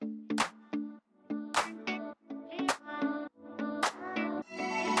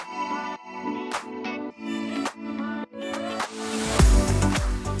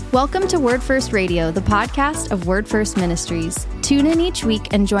Welcome to Word First Radio, the podcast of Word First Ministries. Tune in each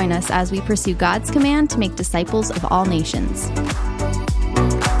week and join us as we pursue God's command to make disciples of all nations.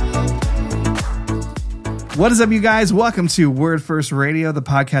 What is up, you guys? Welcome to Word First Radio, the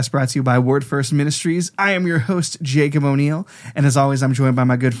podcast brought to you by Word First Ministries. I am your host, Jacob O'Neill, and as always, I'm joined by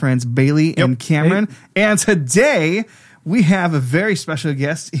my good friends, Bailey and Cameron. Hey. And today, we have a very special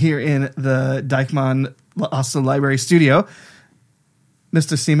guest here in the Dijkman Austin Library studio,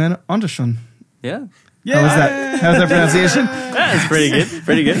 Mr. Simen Andersson. Yeah. How was that? How was that pronunciation? That's pretty good.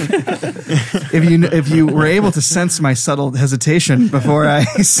 Pretty good. If you were able to sense my subtle hesitation before I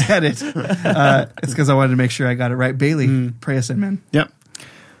said it, it's because I wanted to make sure I got it right. Bailey, pray us in, man. Yep.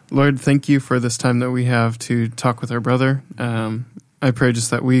 Lord, thank you for this time that we have to talk with our brother. I pray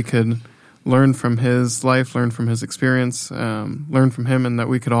just that we could learn from his life, learn from his experience, learn from him, and that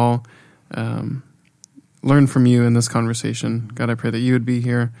we could all learn from you in this conversation. God, I pray that you would be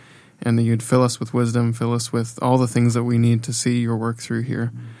here and that you'd fill us with wisdom, fill us with all the things that we need to see your work through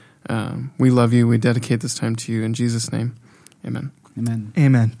here. We love you. We dedicate this time to you. In Jesus' name, amen. Amen.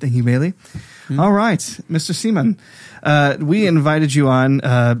 Amen. Thank you, Bailey. All right, Mr. Simen, we invited you on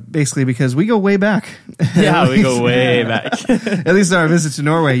basically because we go way back. Yeah, we go way back. At least in our visit to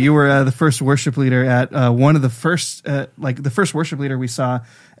Norway, you were the first worship leader at one of the first, the first worship leader we saw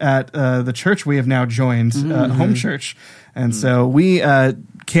at the church we have now joined, Home Church. And so we,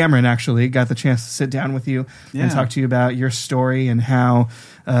 Cameron actually got the chance to sit down with you and talk to you about your story and how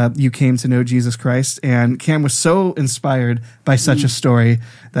you came to know Jesus Christ. And Cam was so inspired by such a story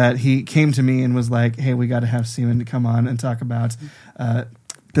that he came to me and was like, hey, we got to have Simen to come on and talk about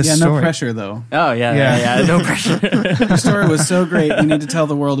this story. No pressure, though. Oh, yeah, no pressure. The story was so great, you need to tell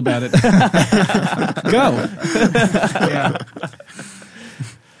the world about it. Go.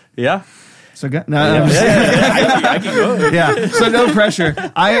 Yeah. So go. I can go. Yeah. So no pressure.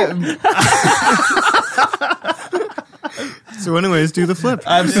 So anyways, do the flip.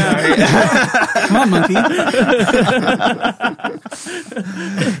 I'm sorry. Come on, monkey.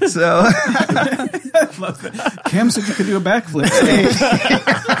 So Cam said you could do a backflip.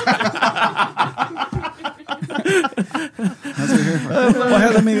 That's what we're here for.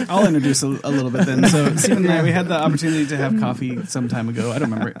 Well, I'll introduce a little bit then. So Simen and I, we had the opportunity to have coffee some time ago. I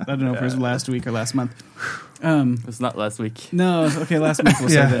don't remember. I don't know if it was last week or last month. It's not last week. No, okay, last month we'll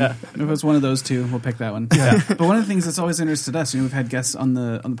say then. If it was one of those two, we'll pick that one. Yeah. But one of the things that's always interested us, we've had guests on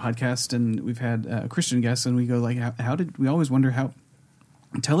the podcast, and we've had Christian guests, and we go like, how did we always wonder how?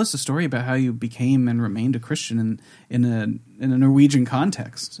 Tell us a story about how you became and remained a Christian in a Norwegian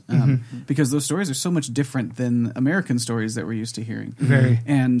context, because those stories are so much different than American stories that we're used to hearing. Very.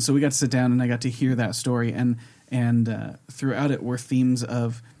 And so we got to sit down, and I got to hear that story, and throughout it were themes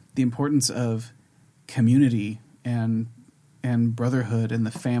of the importance of community and brotherhood and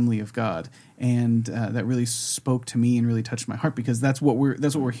the family of God, and that really spoke to me and really touched my heart, because that's what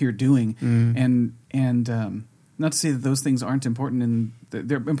we're here doing, and not to say that those things aren't important, and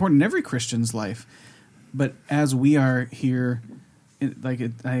they're important in every Christian's life, but as we are here,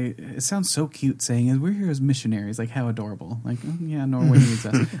 it sounds so cute saying it, we're here as missionaries, like how adorable, like Norway needs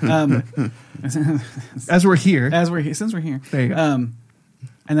us. as we're here, since we're here, there you go.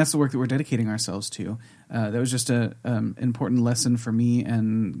 And that's the work that we're dedicating ourselves to. That was just an important lesson for me,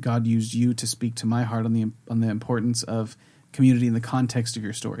 and God used you to speak to my heart on the importance of community in the context of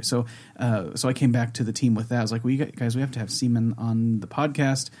your story. So I came back to the team with that. I was like, well, you guys, we have to have Simen on the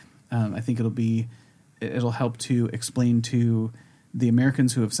podcast. I think it'll help to explain to the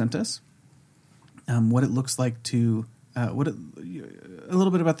Americans who have sent us what it looks like to a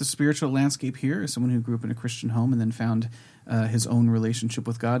little bit about the spiritual landscape here as someone who grew up in a Christian home and then found his own relationship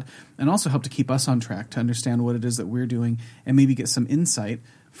with God, and also help to keep us on track to understand what it is that we're doing, and maybe get some insight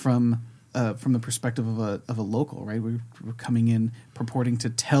from the perspective of a local, right? We're coming in purporting to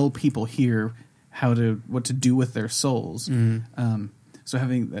tell people here what to do with their souls. So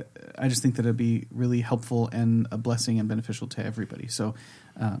I just think that it'd be really helpful and a blessing and beneficial to everybody. So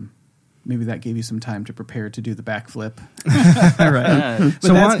maybe that gave you some time to prepare to do the backflip. All right. But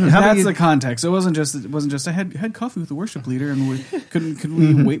so that's the context. It wasn't just I had coffee with the worship leader, and we could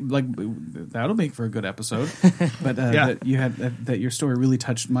we wait, like that'll make for a good episode. But that you had that your story really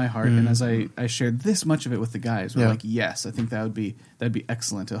touched my heart, and as I shared this much of it with the guys, we're like, yes, I think that'd be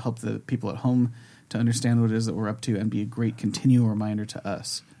excellent to help the people at home to understand what it is that we're up to, and be a great continual reminder to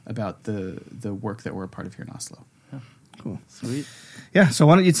us about the work that we're a part of here in Oslo. Cool. Sweet. Yeah, so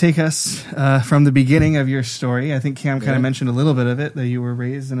why don't you take us from the beginning of your story? I think Cam kind of mentioned a little bit of it, that you were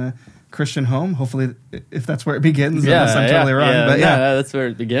raised in a Christian home. Hopefully, if that's where it begins, unless I'm totally wrong. Yeah, but yeah, that's where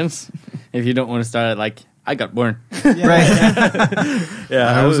it begins. If you don't want to start at like I got born. Right.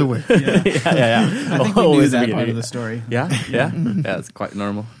 I was aware. I think we knew that part of the story. Yeah, it's quite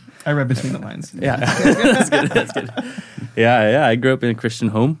normal. I read between the lines. Yeah, that's good. Yeah. I grew up in a Christian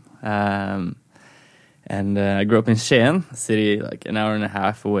home, and I grew up in Skien, a city like an hour and a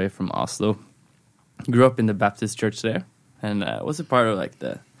half away from Oslo. Grew up in the Baptist church there, and was a part of like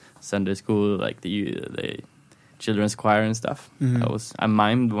the Sunday school, like the children's choir and stuff. I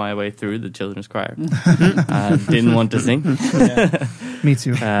mimed my way through the children's choir. Didn't want to sing. Me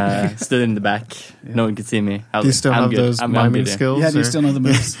too. Stood in the back. No one could see me. Do you still have those miming skills? Yeah, do you still know the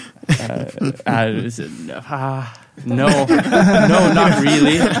moves? No, not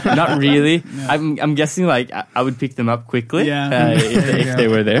really. Not really. No. I'm guessing like I would pick them up quickly if they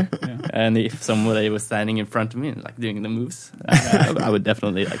were there. Yeah. And if somebody was standing in front of me and like doing the moves, I would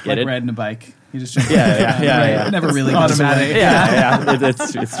definitely like get like it. riding a bike. You just jump yeah. Never really automatic.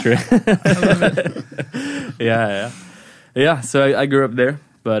 It's true. I love it. Yeah. So I grew up there,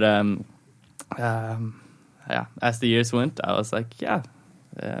 but as the years went, I was like,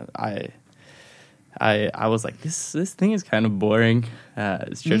 I was like, this thing is kind of boring.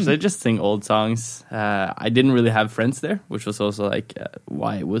 It's church. They just sing old songs. I didn't really have friends there, which was also like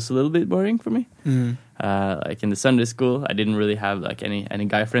why it was a little bit boring for me. Like in the Sunday school, I didn't really have like any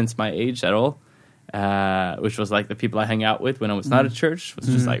guy friends my age at all, which was like the people I hang out with when I was not at church. Was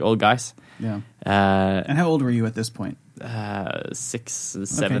just like old guys. Yeah. And how old were you at this point? 6th,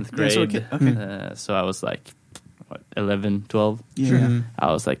 7th grade. Yeah, okay. So I was like 11, 12. Yeah.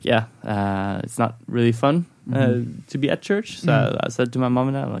 I was like, it's not really fun to be at church. So I said to my mom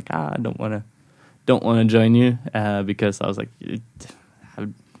and dad, I'm like, I don't want to join you because I was like,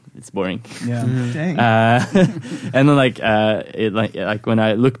 it's boring. Yeah. Dang. And then like when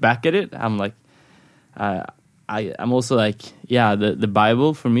I look back at it, I'm like, I'm also like, the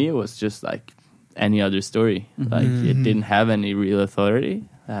Bible for me was just like any other story. Like it didn't have any real authority.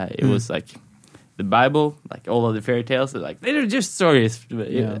 It was like the Bible, like all of the fairy tales, they're just stories.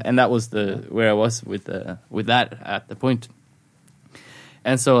 And that was where I was with that at the point.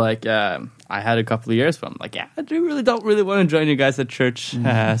 And so like I had a couple of years where I'm like, I don't really want to join you guys at church.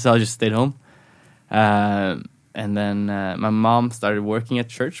 So I just stayed home. And then my mom started working at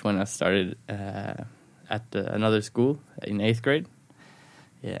church when I started at another school in 8th grade.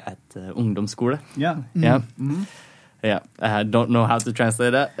 Yeah, at ungdomsskole. Yeah. Yeah. Mm-hmm. Yeah, I don't know how to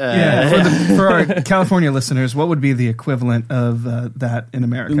translate that. For our California listeners, what would be the equivalent of that in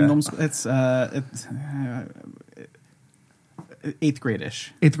America? It's 8th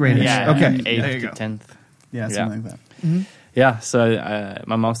grade-ish. 8th grade-ish. Yeah, okay. 8th to 10th. Yeah, something like that. Mm-hmm. Yeah, so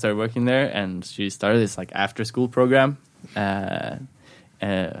my mom started working there, and she started this like after-school program, and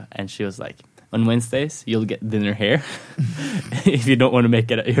she was like, on Wednesdays, you'll get dinner here if you don't want to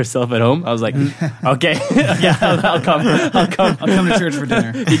make it yourself at home. I was like, okay, I'll come. I'll come to church for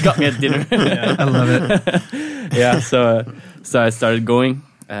dinner. You got me at dinner. I love it. Yeah, so I started going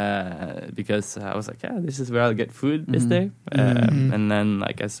because I was like, this is where I'll get food this day. And then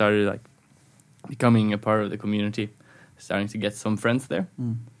like I started like becoming a part of the community, starting to get some friends there.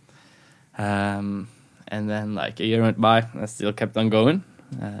 And then like a year went by, I still kept on going.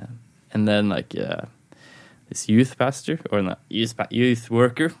 And then, like, this youth pastor or not youth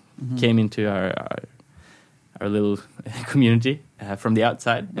worker came into our little community from the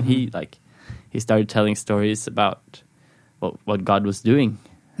outside, and he started telling stories about what God was doing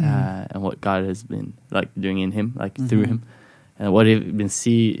and what God has been like doing in him, like through him, and what he'd been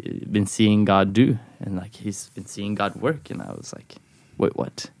seeing God do, and like he's been seeing God work, and I was like, wait,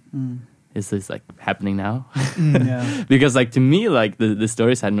 what? Is this like happening now? Because like to me, like the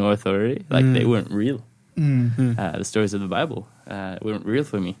stories had no authority. Like they weren't real. The stories of the Bible weren't real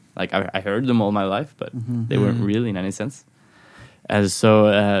for me. Like I heard them all my life, but they weren't real in any sense. And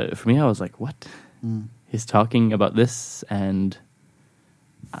so for me, I was like, what? He's talking about this, and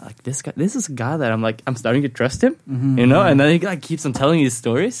like this guy. This is a guy that I'm starting to trust him, you know. And then he like keeps on telling these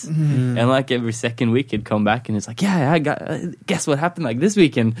stories, and like every second week he'd come back and it's like, I got guess what happened like this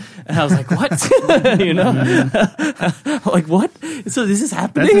weekend, and I was like, what? You know, like what? So this is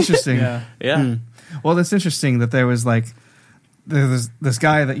happening. That's interesting. Yeah. Well, that's interesting that there's this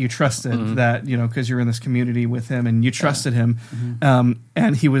guy that you trusted that, you know, because you're in this community with him and you trusted him,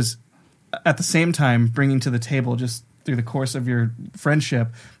 and he was at the same time bringing to the table just through the course of your friendship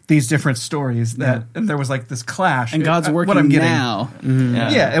these different stories that and there was like this clash, and God's working what I'm getting now.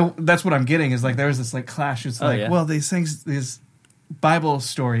 That's what I'm getting is like there was this like clash. It's well, these things, these Bible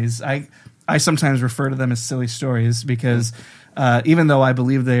stories, I sometimes refer to them as silly stories because even though I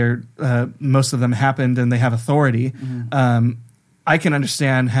believe they're most of them happened and they have authority, I can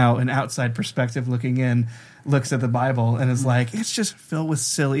understand how an outside perspective looking in looks at the Bible and is like, it's just filled with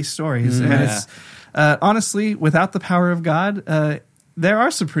silly stories. And it's honestly, without the power of God, there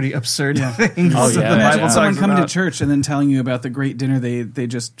are some pretty absurd things Oh, that yeah. the Imagine Bible someone talks coming about. to church and then telling you about the great dinner they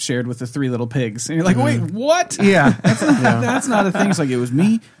just shared with the 3 little pigs, and you're like, wait, what? Yeah. That's not a thing. It's like, it was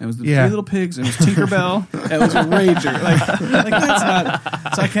me, it was the 3 little pigs, it was Tinkerbell, it was a Rager. Like that's not.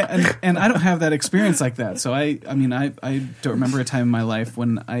 So I can't, and I don't have that experience like that. So I mean, I don't remember a time in my life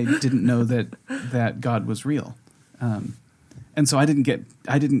when I didn't know that God was real, and so I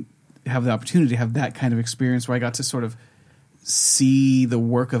didn't have the opportunity to have that kind of experience where I got to sort of see the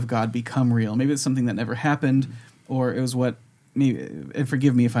work of God become real. Maybe it's something that never happened, or it was what. Maybe, and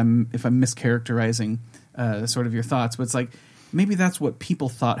forgive me if I'm mischaracterizing sort of your thoughts, but it's like maybe that's what people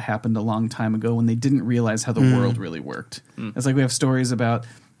thought happened a long time ago when they didn't realize how the world really worked. It's like we have stories about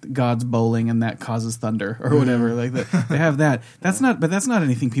God's bowling and that causes thunder or whatever. Like they have that. That's not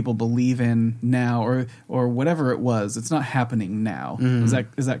anything people believe in now, or whatever it was. It's not happening now. Is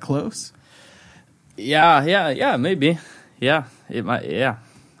that close? Yeah, maybe. Yeah, it might. Yeah,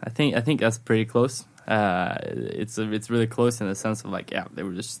 I think that's pretty close. It's really close in the sense of like, they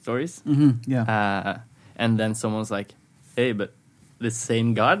were just stories. Yeah. And then someone's like, hey, but the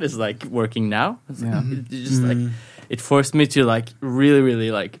same God is like working now. It's like, it just like it forced me to like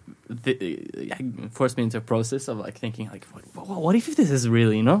really like forced me into a process of like thinking like, what if this is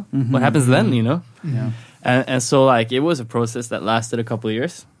real? You know, what happens then? You know. Yeah. And so like it was a process that lasted a couple of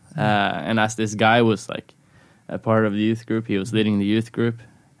years. And as this guy was like a part of the youth group, he was leading the youth group.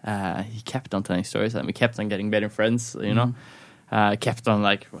 He kept on telling stories, and we kept on getting better friends. You know, kept on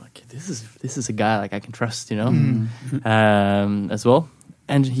like this is a guy like I can trust. You know, as well.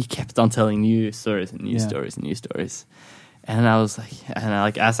 And he kept on telling new stories and new stories and new stories. And I was like,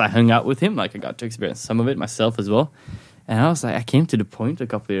 as I hung out with him, like I got to experience some of it myself as well. And I was like, I came to the point a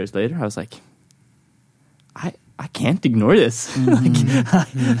couple of years later. I was like, I can't ignore this. Like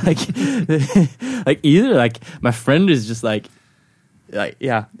either like my friend is just like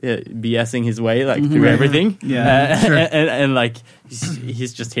BSing his way like through everything, and like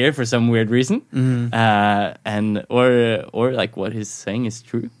he's just here for some weird reason, and or like what he's saying is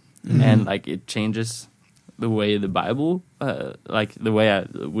true, and like it changes the way the Bible, like the way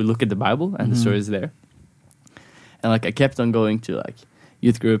we look at the Bible and the stories there, and like I kept on going to like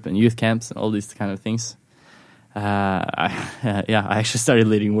youth group and youth camps and all these kind of things. I actually started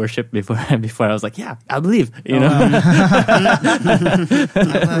leading worship before I was like, I believe, you know. I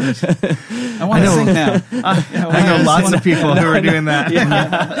want to sing now. I know lots of people who are doing that.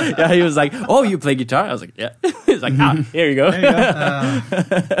 Yeah, he was like, "Oh, you play guitar?" I was like, "Yeah." He's like, here you go."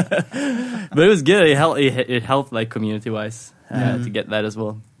 But it was good. It helped like community wise to get that as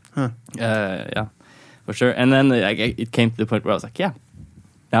well. Yeah, for sure. And then it came to the point where I was like, now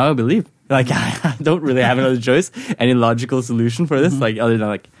I believe. Like I don't really have another choice, any logical solution for this, like other than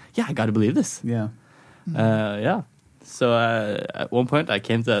like, I got to believe this. Yeah. So at one point I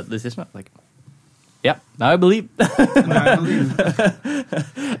came to that decision. I was like, now I believe.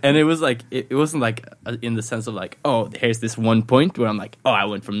 And it was like it wasn't like in the sense of like, here's this one point where I'm like, I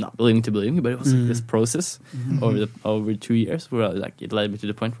went from not believing to believing, but it was like this process over 2 years where like it led me to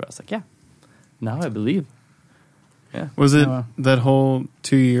the point where I was like, now I believe. Yeah. Was it that whole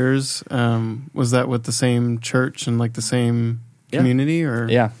 2 years? Was that with the same church and like the same community, or?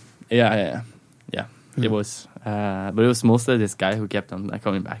 Yeah. It was, but it was mostly this guy who kept on like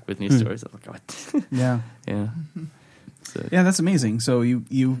coming back with new stories. I was like, what? Yeah. So, that's amazing. So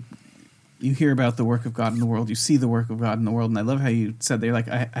you hear about the work of God in the world. You see the work of God in the world, and I love how you said there, like,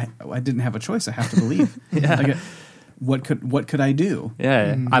 I didn't have a choice. I have to believe. Like, what could I do?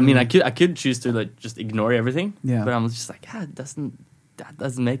 I mean, I could choose to like just ignore everything. But I'm just like, that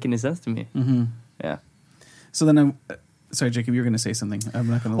doesn't make any sense to me. Yeah. So then sorry, Jacob, you were going to say something. I'm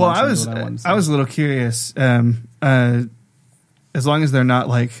not going to. Well, I was a little curious. As long as they're not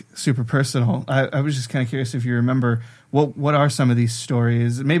like super personal, I was just kind of curious if you remember what are some of these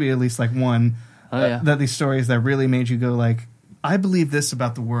stories, maybe at least like one that these stories that really made you go like, I believe this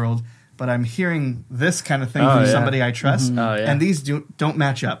about the world, but I'm hearing this kind of thing from somebody I trust, and these don't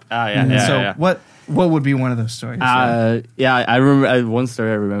match up. So what would be one of those stories? I remember one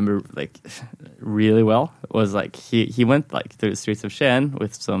story I remember like really well was like he went like through the streets of Skien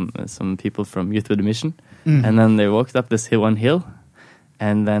with some people from Youth with a Mission, and then they walked up this hill,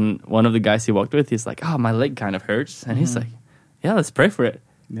 and then one of the guys he walked with, he's like, my leg kind of hurts, and he's like, let's pray for it.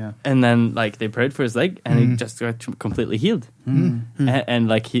 Yeah. And then like they prayed for his leg, and he just got completely healed. And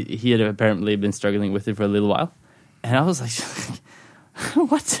like he had apparently been struggling with it for a little while, and I was like,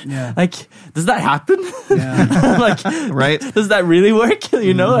 what? Yeah. Like, does that happen? Yeah. Like, Right. Does that really work?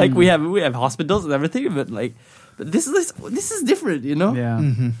 You know, like we have hospitals and everything, but like, but this is different. You know, Yeah.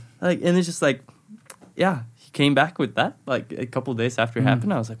 like, and it's just like, yeah, he came back with that like a couple of days after it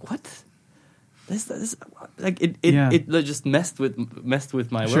happened. I was like, what? This like it just messed with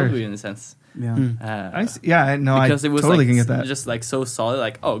my Sure. worldview in a sense. Yeah. Because it was totally like, can get that. just like so solid,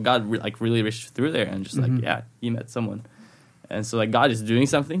 like, oh, God really reached through there, and just like, yeah, he met someone, and so like God is doing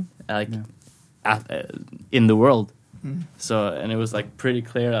something like in the world. So, and it was like pretty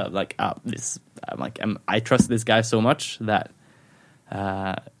clear that like I trust this guy so much that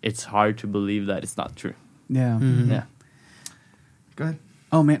it's hard to believe that it's not true. Yeah. Yeah. Go ahead.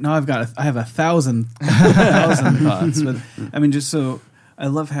 Oh man, no, I have 1,000 thoughts, but I mean, just so I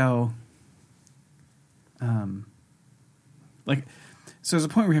love how, like, so there's a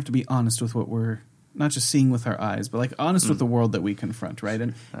point where we have to be honest with what we're not just seeing with our eyes, but like honest with the world that we confront, right?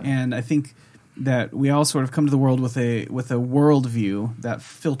 And I think that we all sort of come to the world with a worldview that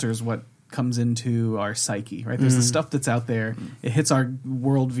filters what comes into our psyche, right? There's the stuff that's out there. It hits our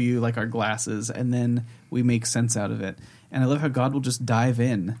worldview like our glasses, and then we make sense out of it. And I love how God will just dive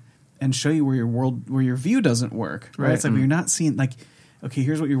in and show you where your view doesn't work, right? It's like you're not seeing, like, okay,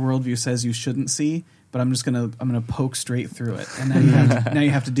 here's what your worldview says you shouldn't see, but I'm gonna poke straight through it, and now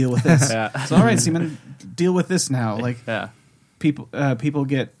you have to deal with this. So all right, Simen, deal with this now. Like, people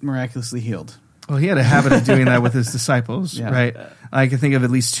get miraculously healed. Well, he had a habit of doing that with his disciples, right? I can think of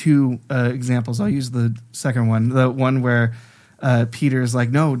at least two examples. I'll use the second one, the one where Peter's like,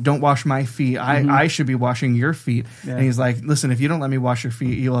 no, don't wash my feet. I should be washing your feet. Yeah. And he's like, listen, if you don't let me wash your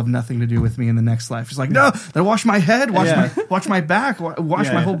feet, you'll have nothing to do with me in the next life. He's like, no, then wash my head, wash my back,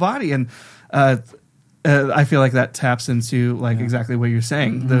 wash my whole body. And I feel like that taps into like exactly what you're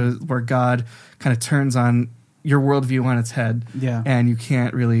saying, where God kind of turns on your worldview on its head, and you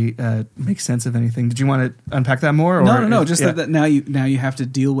can't really make sense of anything. Did you want to unpack that more? Or no. Just that now you have to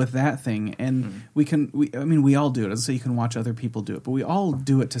deal with that thing, and we all do it. As I say, you can watch other people do it, but we all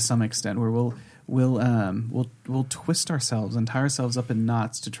do it to some extent, where we'll twist ourselves and tie ourselves up in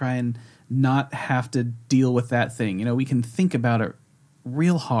knots to try and not have to deal with that thing. You know, we can think about it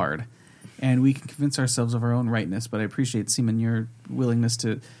real hard, and we can convince ourselves of our own rightness. But I appreciate, Simen, your willingness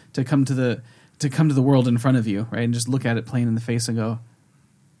to come to the world in front of you, right, and just look at it plain in the face and go,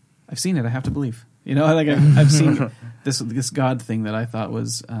 I've seen it. I have to believe. You know, like I've seen this God thing that I thought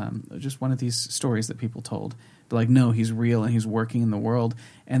was just one of these stories that people told. But like, no, he's real and he's working in the world.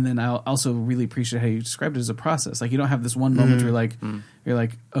 And then I also really appreciate how you described it as a process. Like, you don't have this one moment where you're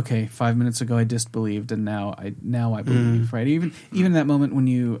like, okay, 5 minutes ago I disbelieved, and now I believe, right? Even that moment when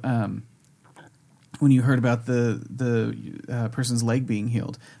you heard about the person's leg being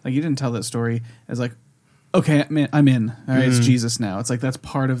healed, like, you didn't tell that story as like, okay, I'm in. All right, it's Jesus now. It's like that's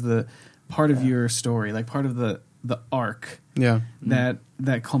part of your story, like part of the arc. Yeah, that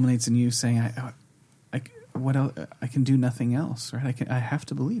culminates in you saying, what else? I can do nothing else, right? I have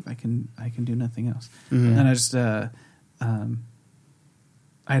to believe. I can do nothing else. And I just I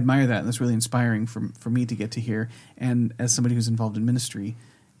admire that, and it's really inspiring for me to get to hear. And as somebody who's involved in ministry,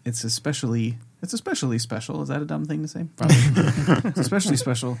 it's especially special. Is that a dumb thing to say? Probably. It's especially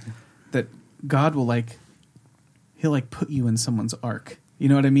special that God will he'll put you in someone's arc. You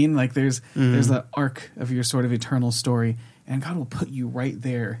know what I mean? Like there's the arc of your sort of eternal story, and God will put you right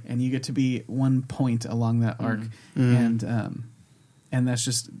there, and you get to be one point along that arc. And that's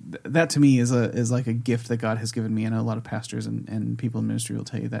just, that to me is like a gift that God has given me. I know a lot of pastors and people in ministry will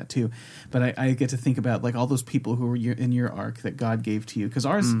tell you that too. But I get to think about like all those people who were in your arc that God gave to you, because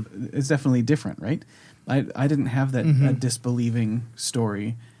ours is definitely different, right? I didn't have that a disbelieving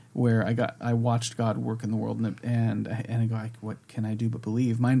story where I watched God work in the world and I go, like, what can I do but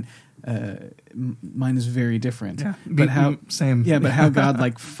believe? Mine is very different. Yeah, but same. Yeah, but how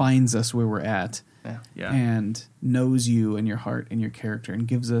God finds us where we're at. Yeah. And knows you and your heart and your character, and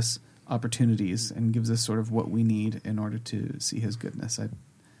gives us opportunities and gives us sort of what we need in order to see His goodness.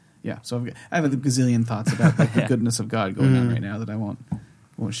 So I have a gazillion thoughts about the goodness of God going on right now that I won't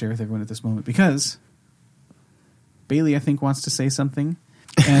share with everyone at this moment, because Bailey, I think, wants to say something,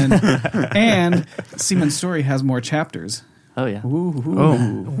 and Simen's story has more chapters. Oh yeah. Ooh.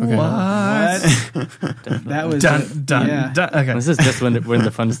 Okay. What? That was done. Okay. This is just when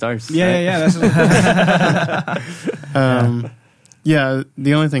the fun starts. Yeah. That's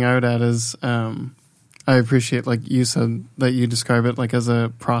the only thing I would add is I appreciate, like you said, that you describe it like as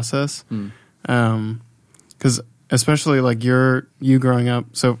a process, because especially like you growing up.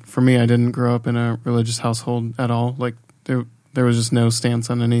 So for me, I didn't grow up in a religious household at all. Like there was just no stance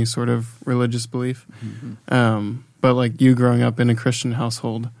on any sort of religious belief. but like you growing up in a Christian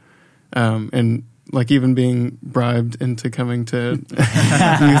household, and like even being bribed into coming to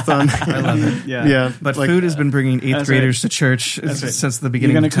youth on. I love it. Yeah. But like, food has been bringing eighth That's graders to church right. since the You're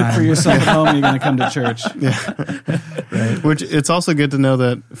beginning going of to cook time. for yourself at home, or you're going to come to church. Right. Which it's also good to know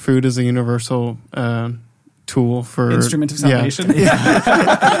that food is a universal tool for Instrument of salvation.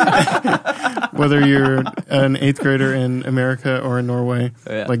 Whether you're an eighth grader in America or in Norway,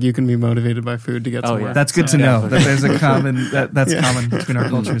 Yeah. like you can be be motivated by food to get somewhere. That's good to know that there's a common that's common between our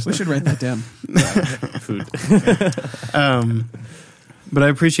cultures. We should write that down. Food. But I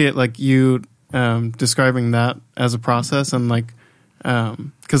appreciate like you describing that as a process, and like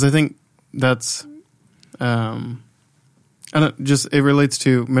because I think that's I don't just it relates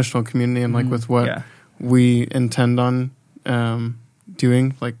to missional community and like with what Yeah. we intend on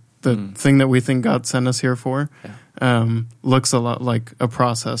doing, like the thing that we think God sent us here for, looks a lot like a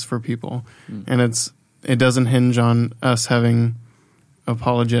process for people, and it doesn't hinge on us having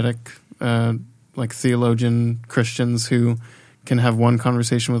apologetic like theologian Christians who can have one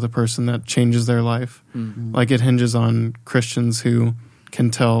conversation with a person that changes their life. Like it hinges on Christians who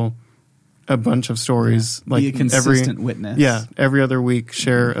can tell a bunch of stories, like Be a consistent witness. Yeah, every other week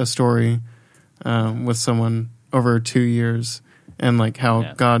share a story with someone over 2 years, and like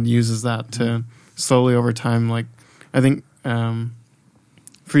how God uses that to slowly over time. Like I think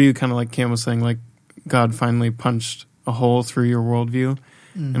for you, kind of like Cam was saying, like God finally punched a hole through your worldview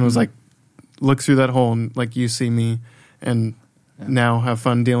and was like, look through that hole and like you see me, and now have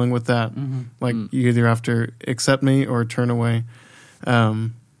fun dealing with that. Like you either have to accept me or turn away.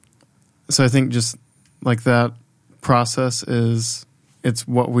 So I think just like that process it's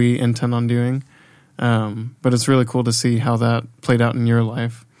what we intend on doing. But it's really cool to see how that played out in your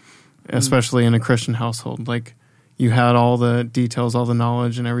life, especially in a Christian household. Like you had all the details, all the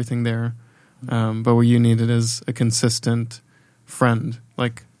knowledge and everything there. But what you needed is a consistent friend,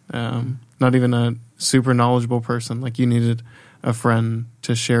 like not even a super knowledgeable person. Like you needed a friend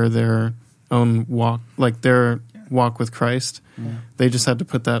to share their own walk, like their walk with Christ. They just had to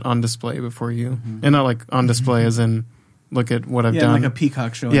put that on display before you, and not like on display as in look at what I've done, like a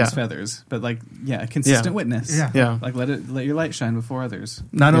peacock showing its feathers, but like a consistent witness. Yeah. Like let your light shine before others.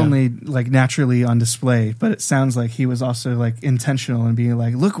 Not only like naturally on display, but it sounds like he was also like intentional in being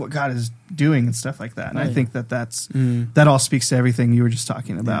like, look what God is doing and stuff like that. And I think that's that all speaks to everything you were just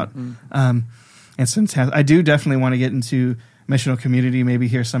talking about. And sometimes I do definitely want to get into missional community, maybe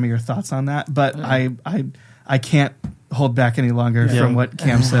hear some of your thoughts on that, but I can't hold back any longer from what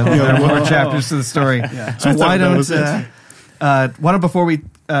Cam said. There are more chapters to the story. So why don't before we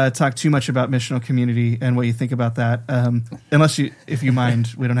talk too much about missional community and what you think about that, if you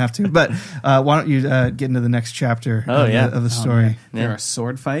mind, we don't have to, but why don't you get into the next chapter of the story? There are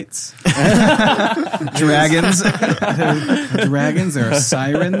sword fights, dragons, there are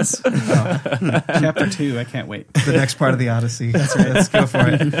sirens. Chapter 2, I can't wait. The next part of the Odyssey. That's right. Let's go for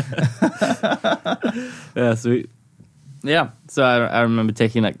it. Yeah, sweet. Yeah, so I remember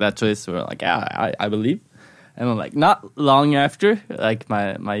taking like that choice where like, I believe. And then, like, not long after, like,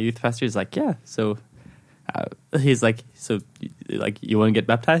 my youth pastor is like, so he's like, you want to get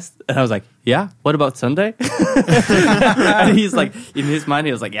baptized? And I was like, yeah, what about Sunday? And he's like, in his mind,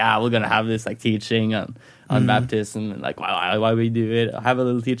 he was like, we're going to have this, like, teaching on baptism, and, like, why we do it, have a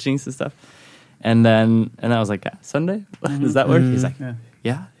little teachings and stuff. And I was like, Sunday? Does that work? He's like,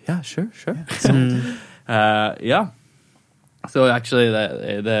 yeah, sure. Yeah. So, actually,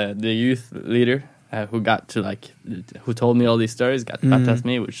 the youth leader, who told me all these stories, got to baptize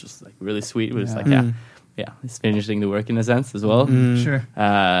me, which was like really sweet. It was like, he's finishing the work in a sense as well. Sure.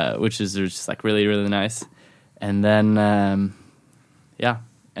 Which is just like really, really nice. And then,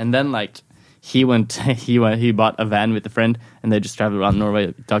 like he bought a van with a friend, and they just traveled around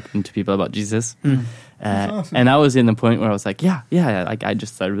Norway talking to people about Jesus. Awesome. And I was in the point where I was like, like I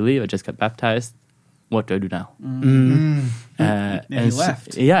just started to believe, I just got baptized. What do I do now? And he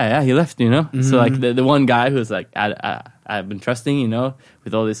left. He left, So like the one guy who's like, I've been trusting,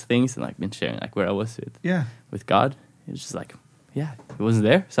 with all these things, and like been sharing like where I was with God. It was just like, he wasn't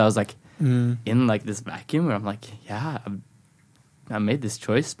there. So I was like in like this vacuum where I'm like, I made this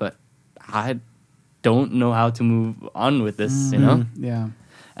choice, but I don't know how to move on with this, Yeah.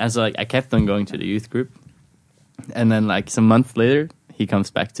 And so like I kept on going to the youth group, and then like some months later, he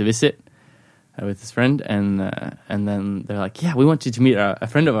comes back to visit with his friend, and then they're like, we want you to meet a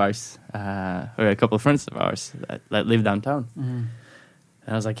friend of ours, or a couple of friends of ours that live downtown. And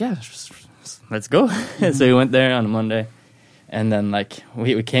I was like, let's go. So we went there on a Monday, and then like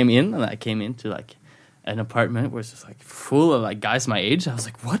we came in, and I came into like an apartment where it's just like full of like guys my age. I was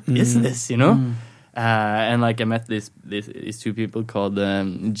like, what is this, And like I met these two people called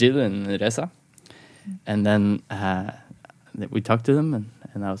Jill and Reza, and then we talked to them,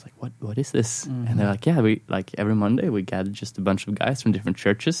 and I was like, what is this? And they're like, yeah, we like every Monday we gather just a bunch of guys from different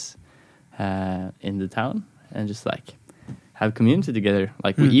churches in the town and just like have community together.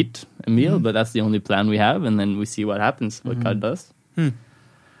 Like we eat a meal, but that's the only plan we have, and then we see what happens, what God does.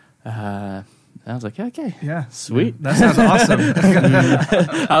 I was like, yeah, okay. Yeah. Sweet. That sounds awesome.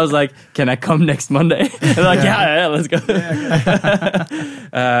 I was like, can I come next Monday? And they're like, yeah, let's go.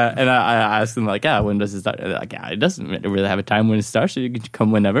 And I asked them, like, yeah, when does it start? They're like, yeah, it doesn't really have a time when it starts, so you can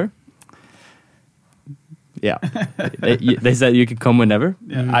come whenever. Yeah. They said you could come whenever.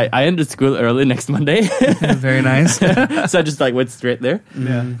 Yeah. I ended school early next Monday. Very nice. So I just like went straight there.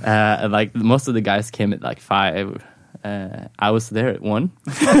 Yeah. And like most of the guys came at like 5. I was there at 1.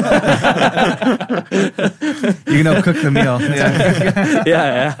 You know, cook the meal.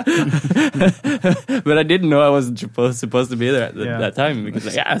 Yeah. But I didn't know I wasn't supposed to be there at that time because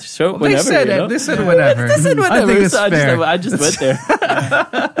like, yeah, sure, whenever. They said whenever. They said whenever. I think it's so fair. I just went there.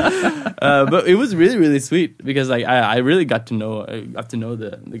 But it was really, really sweet because like I really got to know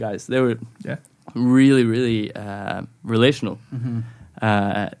the guys. They were really, really relational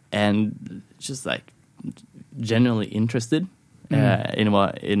and just like genuinely interested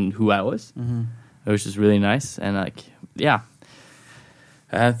in who I was. It was just really nice, and like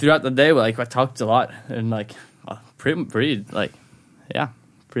throughout the day, like I talked a lot and like pretty like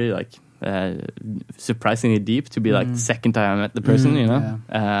surprisingly deep to be like the second time I met the person, you know.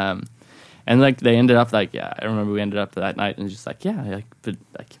 And like they ended up like I remember we ended up that night and just like but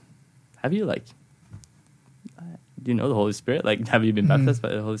like have you like do you know the Holy Spirit? Like have you been baptized by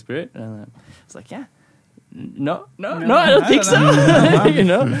the Holy Spirit? And it's like No, I don't think so. You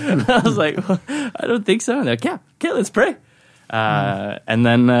know, I was like, well, I don't think so. And they're like, yeah, okay, let's pray. And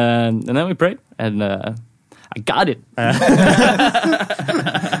then we prayed, and I got it. That's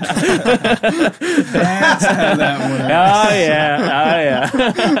how that works.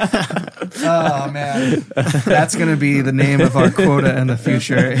 Oh man, that's going to be the name of our quota in the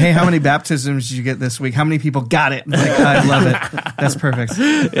future. Hey, how many baptisms did you get this week? How many people got it? Like, I love it. That's perfect.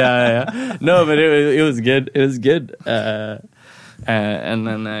 Yeah. No, but it was good. It was good. And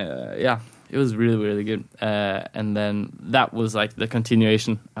then it was really, really good. And then that was like the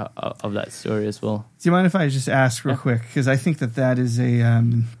continuation of that story as well. Do you mind if I just ask real quick? Because I think that is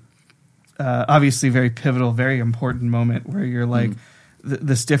a obviously very pivotal, very important moment where you're like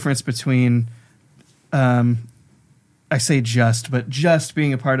this difference between, I say but just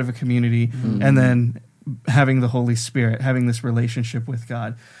being a part of a community and then having the Holy Spirit, having this relationship with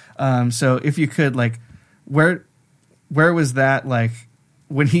God. So if you could, like, where was that, like,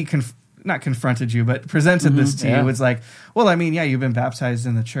 when he not confronted you, but presented this to you? It was like, well, I mean, you've been baptized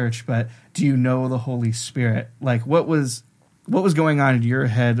in the church, but do you know the Holy Spirit? Like, what was going on in your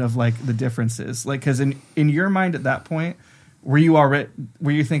head of like the differences? Like, because in your mind at that point, were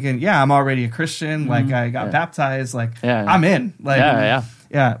you thinking, I'm already a Christian, like I got baptized, like I'm in, like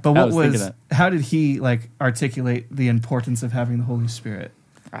But how did he like articulate the importance of having the Holy Spirit?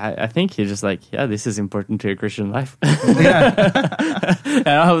 I think he just like, this is important to your Christian life. Yeah. And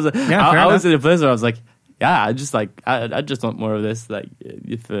I was in a place where I was like, I just want more of this. Like,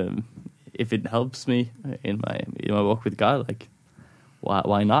 if it helps me in my walk with God, like,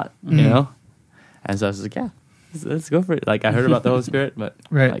 why not? You know? And so I was like, let's go for it. Like, I heard about the Holy Spirit, but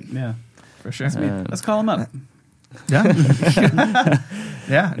like, for sure. Let's call him up. No,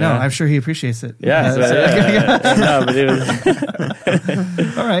 I'm sure he appreciates it. No, but it was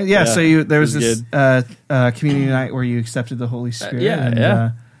all right. So there was this community night where you accepted the Holy Spirit.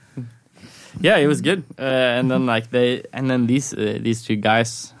 It was good. And then these two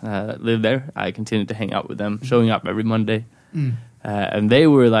guys lived there. I continued to hang out with them, showing up every Monday, and they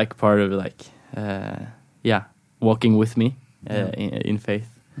were like part of like walking with me in faith.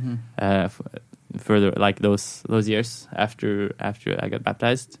 Further, like those years after I got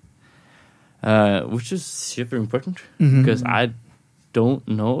baptized, which is super important because I don't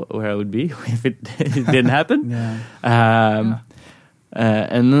know where I would be if it didn't happen. And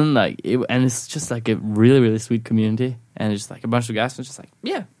then it's just like a really, really sweet community, and just like a bunch of guys, and just like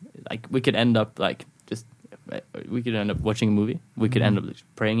like we could end up watching a movie, we could end up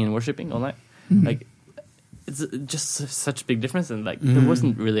praying and worshiping all night, like. It's just such a big difference, and like there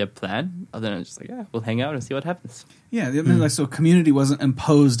wasn't really a plan other than just like we'll hang out and see what happens. So community wasn't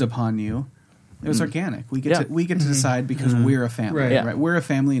imposed upon you; it was organic. We get to decide because we're a family, right? We're a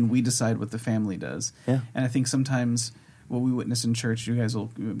family, and we decide what the family does. And I think sometimes what we witness in church, you guys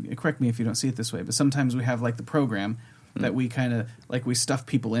will correct me if you don't see it this way, but sometimes we have like the program, that we kind of like we stuff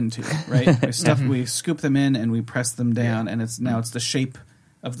people into, right? We scoop them in and we press them down, and it's the shape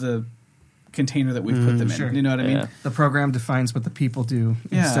of the container that we've put them in. Sure. You know what I mean? The program defines what the people do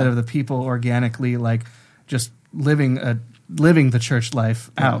instead of the people organically like just living the church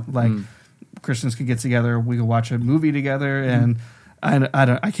life out. Like Christians could get together, we could watch a movie together, and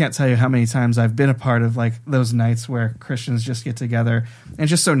I can't tell you how many times I've been a part of like those nights where Christians just get together and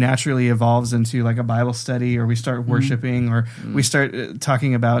just so naturally evolves into like a Bible study, or we start worshiping, or we start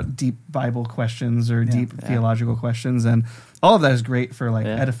talking about deep Bible questions or deep theological questions, and all of that is great for like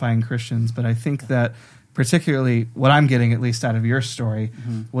edifying Christians. But I think that particularly what I'm getting at least out of your story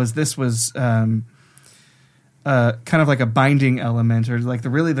was this was kind of like a binding element, or like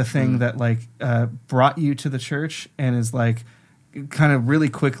the thing that like brought you to the church and is like kind of really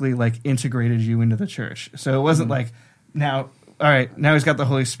quickly like integrated you into the church. So it wasn't like now he's got the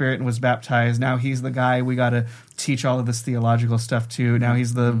Holy Spirit and was baptized. Now he's the guy we got to teach all of this theological stuff to. Now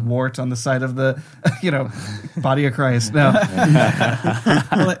he's the wart on the side of the, body of Christ. No,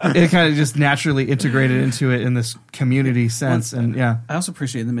 it kind of just naturally integrated into it in this community sense. And I also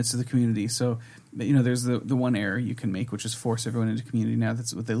appreciate in the midst of the community. So, there's the one error you can make, which is force everyone into community. Now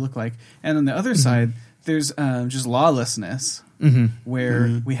that's what they look like. And on the other side, there's just lawlessness,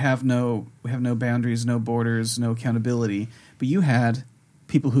 where we have no boundaries, no borders, no accountability. But you had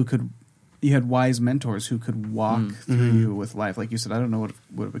people you had wise mentors who could walk through you with life. Like you said, I don't know what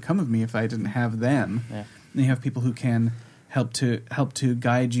would become of me if I didn't have them. Yeah. And you have people who can help to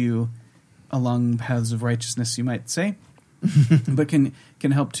guide you along paths of righteousness, you might say, but can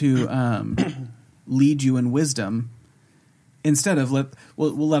help to lead you in wisdom instead of let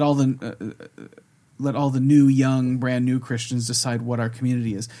all the new, young, brand new Christians decide what our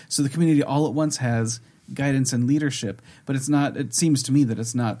community is. So the community all at once has guidance and leadership, but it's not. It seems to me that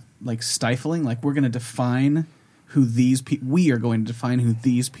it's not like stifling. Like we're going to define who we are going to define who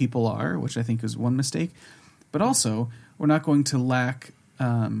these people are, which I think is one mistake. But also, we're not going to lack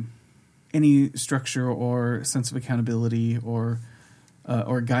any structure or sense of accountability or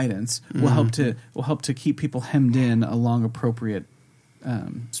guidance. Will help to keep people hemmed in along appropriate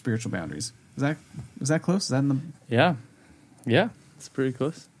spiritual boundaries. Is that close? Is that in the... Yeah, it's pretty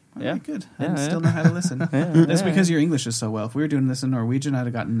close. Yeah, good. I still know how to listen. That's because your English is so well. If we were doing this in Norwegian, I'd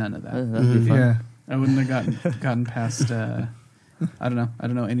have gotten none of that. That'd be fun. I wouldn't have gotten past. I don't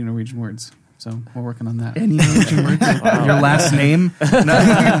know any Norwegian words, so we're working on that. Any Norwegian words? Wow. Your last name?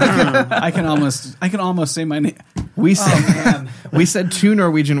 I can almost say my name. We said 2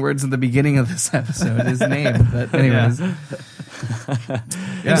 Norwegian words at the beginning of this episode. His name, but anyways.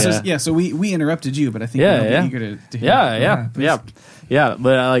 So we interrupted you, but I think we're eager to hear. Yeah,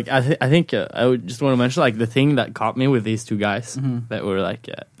 but I think I would just want to mention like the thing that caught me with these two guys that were like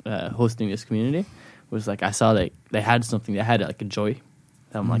hosting this community was like I saw they had something. They had like a joy.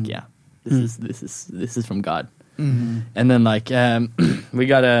 I'm like, this is from God. And then like we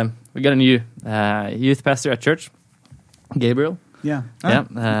got a new youth pastor at church, Gabriel. We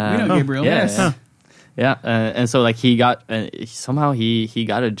know Gabriel. Yes. Yeah, and so like he got somehow he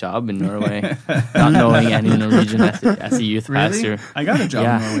got a job in Norway, not knowing any Norwegian as a youth pastor. I got a job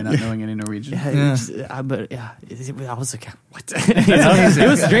in Norway, not knowing any Norwegian. I was like, what? It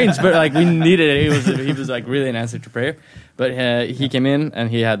was strange, but like we needed it. He was like really an answer to prayer. But he came in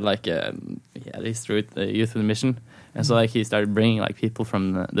and he had like history with the youth of the mission, and so like he started bringing like people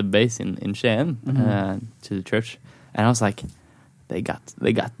from the base in Skien to the church, and I was like. They got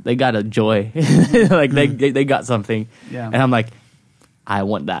a joy, like they got something, and I'm like, I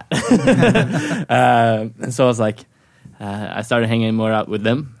want that. And so I was like, I started hanging more out with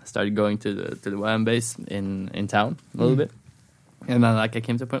them. I started going to the YM base in town a little bit, and then like I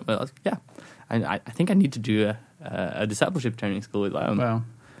came to a point where I was like, I think I need to do a discipleship training school with YM.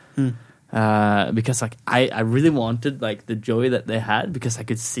 Wow. Because like I really wanted like the joy that they had because I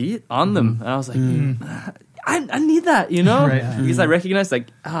could see it on them, and I was like. I need that, right. Because I recognize like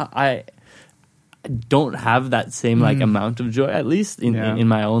I don't have that same like amount of joy, at least in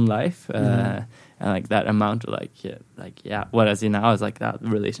my own life, and like that amount of what I see now is like that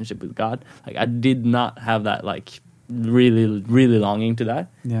relationship with God. Like I did not have that like really really longing to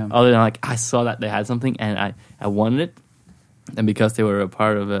that. Yeah. Other than like I saw that they had something and I wanted it, and because they were a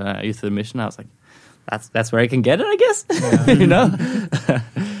part of a youth of the mission, I was like, that's where I can get it, I guess.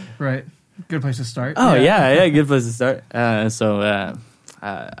 Right. Good place to start. Oh yeah, good place to start. So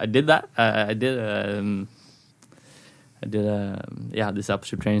I did that. I did a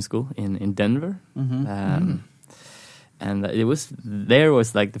discipleship training school in Denver, and it was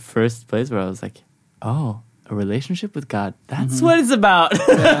like the first place where I was like, oh, a relationship with God. That's what it's about.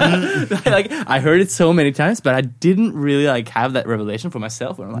 Like, I heard it so many times, but I didn't really like have that revelation for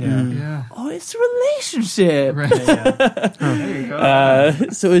myself. Where I'm like, oh, it's a relationship. Right. There you go.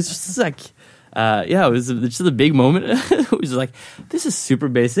 So it's just like, it was just a big moment. It was like, this is super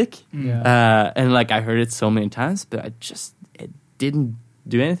basic. Yeah. And like, I heard it so many times, but it didn't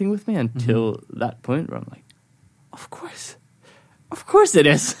do anything with me until that point where I'm like, of course it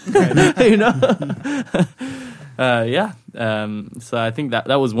is. You know? So I think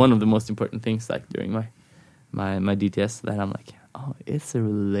that was one of the most important things, like during my DTS, that I'm like, oh, it's a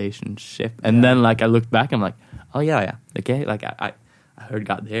relationship. And then like I looked back, I'm like, oh yeah, okay, like I heard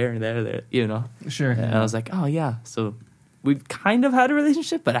God there, you know. Sure. And I was like, oh yeah, so we've kind of had a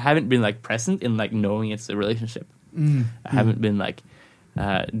relationship, but I haven't been like present in like knowing it's a relationship. I haven't been like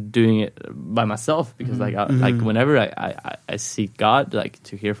doing it by myself, because like like whenever I seek God, like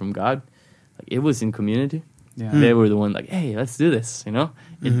to hear from God, like it was in community. Yeah. They were the one like, hey, let's do this, you know.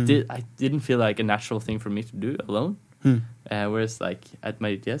 I didn't feel like a natural thing for me to do alone. Whereas like at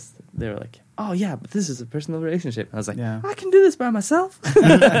my DTS, they were like, oh yeah, but this is a personal relationship. And I was like, I can do this by myself.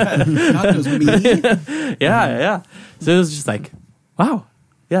 God knows me. Yeah. So it was just like, wow,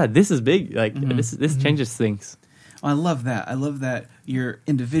 yeah, this is big. Like this changes things. I love that. I love that your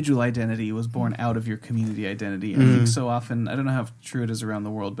individual identity was born out of your community identity. I think so often, I don't know how true it is around the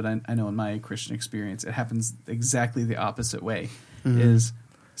world, but I know in my Christian experience, it happens exactly the opposite way. Is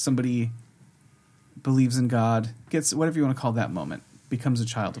somebody believes in God, gets whatever you want to call that moment, becomes a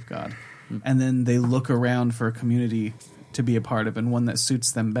child of God, and then they look around for a community to be a part of, and one that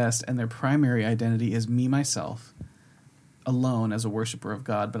suits them best, and their primary identity is me, myself, alone as a worshiper of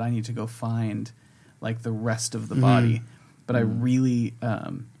God, but I need to go find like the rest of the body. But I really,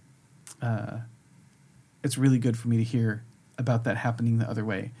 it's really good for me to hear about that happening the other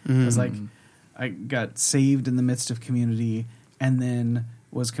way. It's like I got saved in the midst of community, and then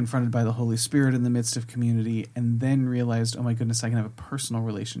was confronted by the Holy Spirit in the midst of community, and then realized, oh my goodness, I can have a personal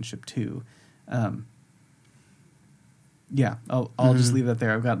relationship too. I'll just leave that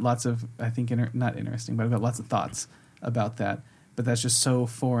there. I've got lots of, I think, not interesting, but I've got lots of thoughts about that. But that's just so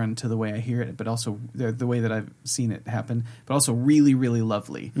foreign to the way I hear it, but also the way that I've seen it happen, but also really, really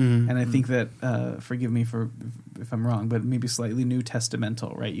lovely. And I think that, forgive me if I'm wrong, but maybe slightly New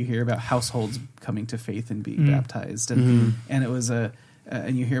Testamental, right? You hear about households coming to faith and being baptized, and it was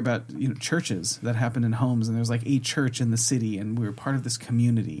and you hear about churches that happen in homes, and there's like a church in the city, and we were part of this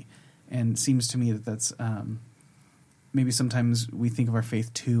community. And it seems to me that that's maybe sometimes we think of our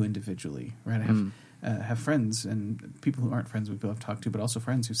faith too individually, right? I have friends and people who aren't friends with people I've talked to, but also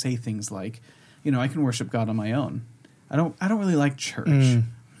friends who say things like, I can worship God on my own. I don't really like church.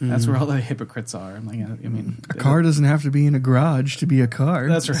 That's where all the hypocrites are. I'm like, a car doesn't have to be in a garage to be a car.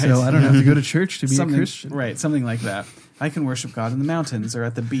 That's right. So I don't have to go to church to be a Christian. Right, something like that. I can worship God in the mountains or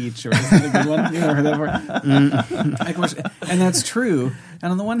at the beach, or is that a good one? Heard that word? I can worship, and that's true.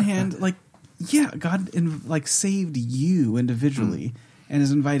 And on the one hand, like, yeah, God saved you individually. And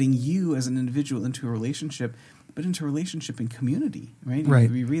is inviting you as an individual into a relationship, but into a relationship in community, right?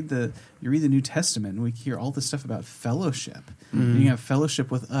 Right. You read the New Testament, and we hear all this stuff about fellowship. You have fellowship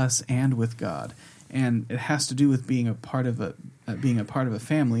with us and with God, and it has to do with being a part of a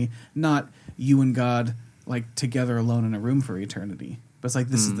family, not you and God like together alone in a room for eternity. But it's like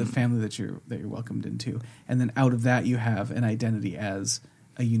this is the family that you're welcomed into, and then out of that you have an identity as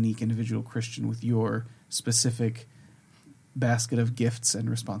a unique individual Christian with your specific basket of gifts and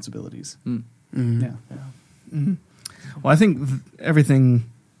responsibilities. Well, I think everything,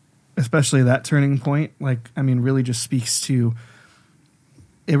 especially that turning point, really just speaks to,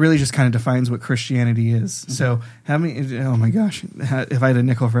 it really just kind of defines what Christianity is. So oh my gosh, if I had a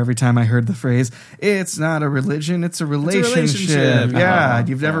nickel for every time I heard the phrase, it's not a religion, it's a relationship. Yeah,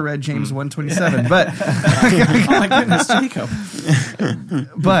 you've never read James 1:27, but oh my goodness, Jacob.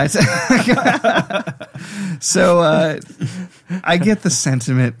 But so I get the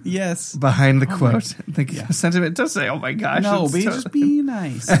sentiment behind the quote. The sentiment does say, oh my gosh. No, but just be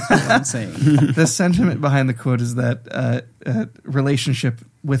nice. That's what I'm saying. The sentiment behind the quote is that relationship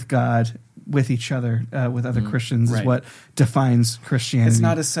with God, with each other, with other Christians is what defines Christianity. It's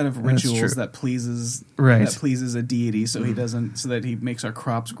not a set of rituals that pleases a deity, so that he makes our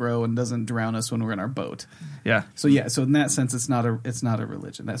crops grow and doesn't drown us when we're in our boat. Yeah. So in that sense, it's not a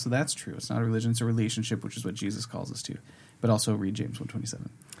religion. That's true. It's not a religion. It's a relationship, which is what Jesus calls us to. But also read James 1:27.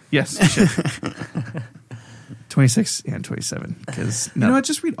 Yes. 26 and 27. Because you know what?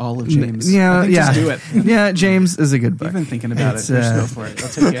 Just read all of James. Just do it. Yeah, James is a good book. You've been thinking about it. Just go for it. It'll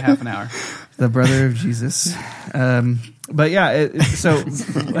take you half an hour. The brother of Jesus. But yeah, so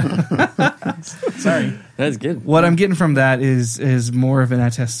Sorry. That's good. what I'm getting from that is more of an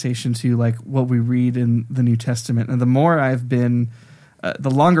attestation to like what we read in the New Testament. And the more I've been, the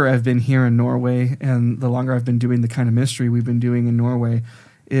longer I've been here in Norway, and the longer I've been doing the kind of ministry we've been doing in Norway,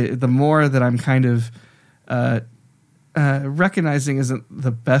 the more that I'm kind of recognizing isn't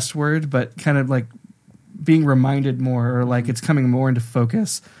the best word, but kind of like being reminded more, or like it's coming more into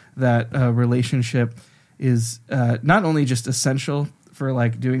focus that relationship is not only just essential for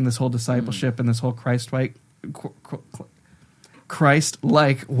like doing this whole discipleship and this whole Christ-like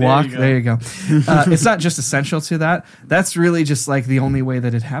walk. There you go. It's not just essential to that. That's really just like the only way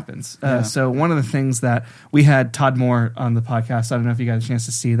that it happens. So one of the things that we had Todd Moore on the podcast, I don't know if you got a chance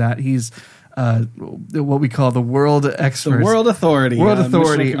to see that. He's what we call the world expert, The world authority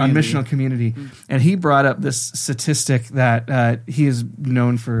on missional community. And he brought up this statistic that he has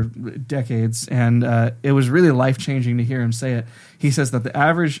known for decades, and it was really life-changing to hear him say it. He says that the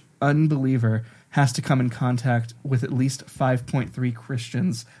average unbeliever has to come in contact with at least 5.3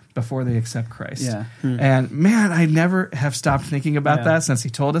 Christians before they accept Christ. Yeah. And man, I never have stopped thinking about that since he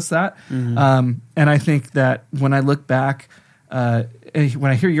told us that. And I think that when I look back, when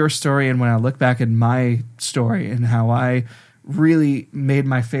I hear your story and when I look back at my story and how I really made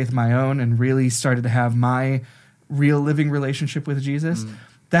my faith my own and really started to have my real living relationship with Jesus,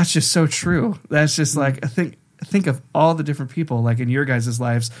 that's just so true. That's just like, think of all the different people, like in your guys'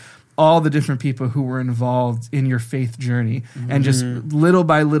 lives, all the different people who were involved in your faith journey, and just little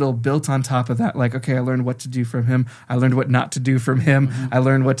by little built on top of that. Like, okay, I learned what to do from him. I learned what not to do from him. I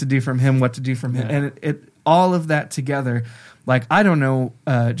learned what to do from him, what to do from him. And it all of that together, like, I don't know,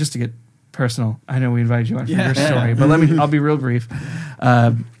 just to get personal, I know we invited you on for your story, but I'll be real brief.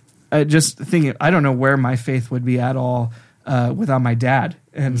 Just thinking, I don't know where my faith would be at all without my dad.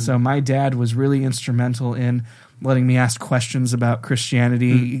 And so my dad was really instrumental in letting me ask questions about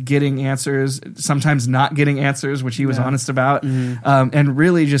Christianity, getting answers, sometimes not getting answers, which he was honest about. And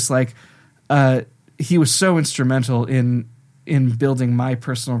really just like, he was so instrumental in building my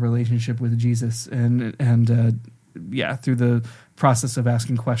personal relationship with Jesus, and through the process of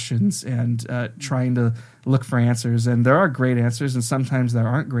asking questions and trying to look for answers. And there are great answers, and sometimes there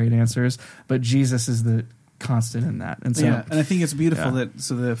aren't great answers, but Jesus is the constant in that. And so, and I think it's beautiful that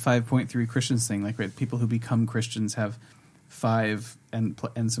the 5.3 Christians thing, like, right, people who become Christians have 5 and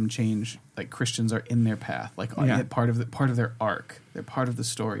some change. Like, Christians are in their path, like part of their arc. They're part of the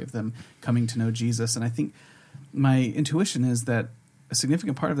story of them coming to know Jesus. And I think my intuition is that a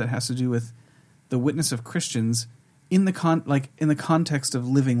significant part of that has to do with the witness of Christians in the context of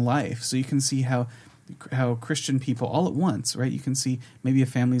living life. So you can see how Christian people all at once, right? You can see maybe a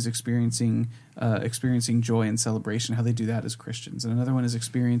family's experiencing joy and celebration, how they do that as Christians, and another one is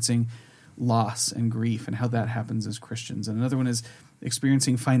experiencing loss and grief, and how that happens as Christians, and another one is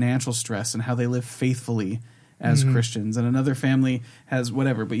experiencing financial stress and how they live faithfully as Christians, and another family has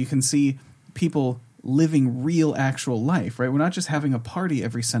whatever. But you can see people living real, actual life, right? We're not just having a party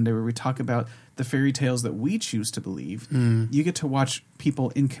every Sunday where we talk about the fairy tales that we choose to believe. You get to watch people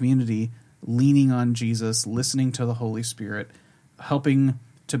in community leaning on Jesus, listening to the Holy Spirit, helping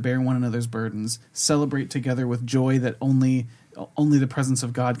to bear one another's burdens, celebrate together with joy that only the presence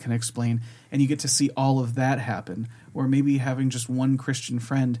of God can explain. And you get to see all of that happen. Or maybe having just one Christian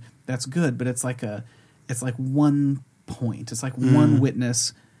friend, that's good, but it's like one point. It's like one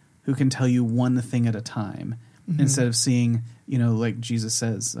witness who can tell you one thing at a time, instead of seeing, like Jesus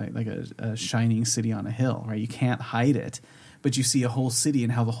says, like a shining city on a hill, right? You can't hide it, but you see a whole city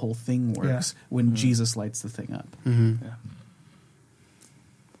and how the whole thing works when Jesus lights the thing up.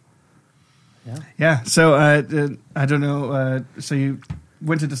 Yeah. So I don't know. So you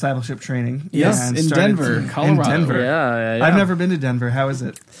went to discipleship training. Yes, in Denver, Colorado. In Denver. Yeah. I've never been to Denver. How is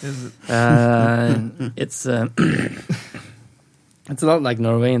it? It's it's a lot like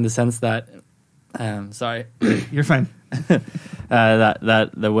Norway in the sense that sorry, You're fine. that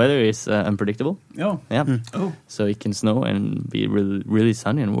the weather is unpredictable. Oh, Yeah. oh, So it can snow and be really, really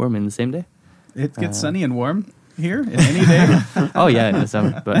sunny and warm in the same day. it gets sunny and warm here in any day. Oh yeah, in the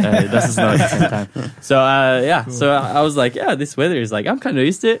summer, but it doesn't snow at the same time. So Cool. so I was like, this weather is like, I'm kind of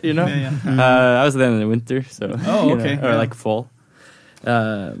used to it, I was there in the winter, so okay, or like fall.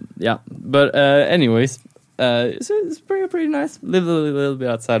 But anyways, so it's pretty nice. Live a little bit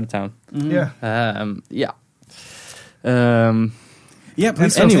outside of town. Yeah. Yeah,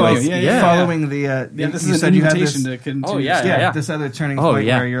 please And so continue. following the This you is said an you had invitation this, to continue. Oh, yeah. this other turning Oh, point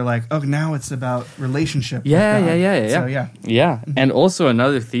yeah. where you're like, now it's about relationship. with Yeah. God. So Yeah, and also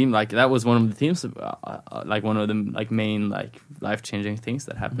another theme, like that was one of the themes, like one of the like main like life changing things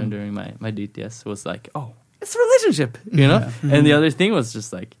that happened during my DTS was like, it's a relationship, you know. And the other thing was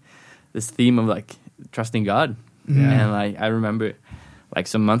just like this theme of like trusting God. And like I remember, like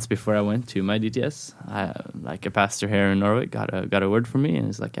some months before I went to my DTS, like a pastor here in Norway got a word from me, and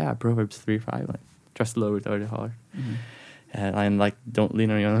it's like, Proverbs 3:5, like trust the Lord with all your heart, and like don't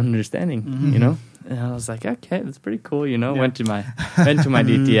lean on your own understanding, you know. And I was like, okay, that's pretty cool, you know. Went to my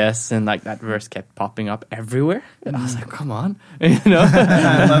DTS, and like that verse kept popping up everywhere, and I was like, come on, you know.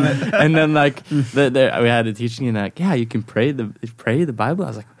 I love it. And then like we had a teaching, and like, you can pray the Bible. I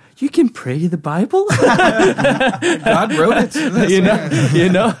was like, you can pray the Bible? God wrote it. you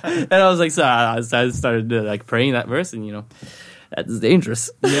know. And I was like, so I started like praying that verse, and you know, that's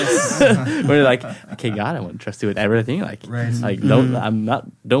dangerous. Yes. We're like, okay, God, I want to trust you with everything. Like, don't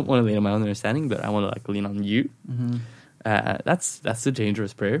want to lean on my own understanding, but I want to like lean on you. That's a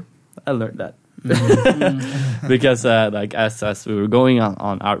dangerous prayer. I learned that because like as we were going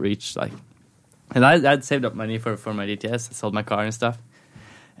on outreach, like, and I'd saved up money for my DTS. I sold my car and stuff.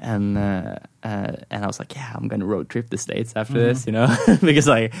 And I was like, I'm going to road trip the States after this, you know, because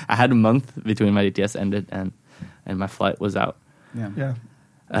like I had a month between my DTS ended and my flight was out.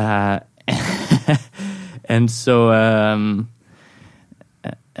 And so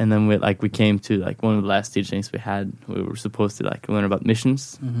and then we came to like one of the last teachings we had. We were supposed to like learn about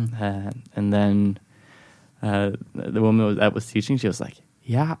missions, and then the woman that was teaching, she was like,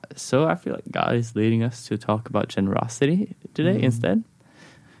 so I feel like God is leading us to talk about generosity today instead.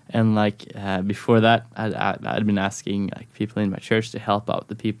 And like before that, I'd been asking like people in my church to help out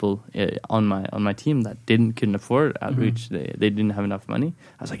the people on my team that couldn't afford outreach. They didn't have enough money.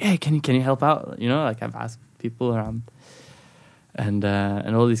 I was like, hey, can you help out? You know, like I've asked people around, and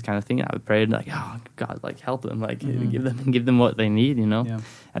all these kind of things. I would pray like, oh God, like help them, like give them what they need. You know. Yeah.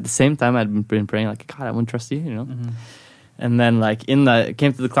 At the same time, I'd been praying like, God, I want to trust you. You know. And then, like, came to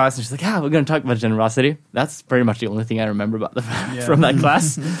the class, and she's like, we're going to talk about generosity. That's pretty much the only thing I remember about from that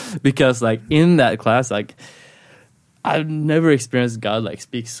class. Because, like, in that class, like, I've never experienced God, like,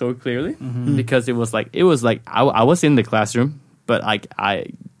 speak so clearly. Because it was like I was in the classroom, but, like, I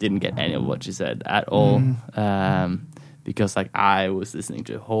didn't get any of what she said at all. Because, like, I was listening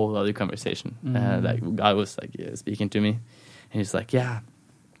to a whole other conversation. That God was, like, speaking to me. And he's like,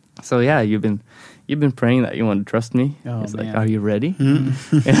 so, you've been praying that you want to trust me. It's like, are you ready? You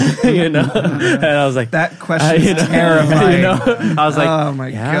know? And I was like, that question is terrifying. You know? I was like, oh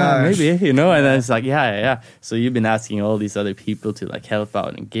my gosh. Maybe, you know? And then it's like, yeah. So you've been asking all these other people to like help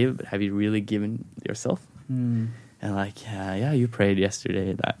out and give, but have you really given yourself? And like, you prayed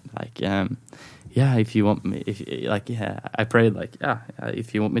yesterday that like, if you want me, I prayed like,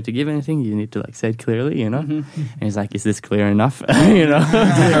 if you want me to give anything, you need to like say it clearly, you know? And he's like, is this clear enough? You know?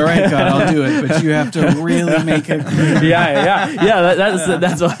 All right, God, I'll do it, but you have to really make it clear.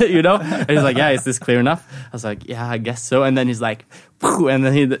 That's what, you know? And he's like, is this clear enough? I was like, I guess so. And then he's like, and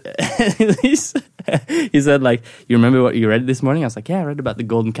then he said like, you remember what you read this morning? I was like, I read about the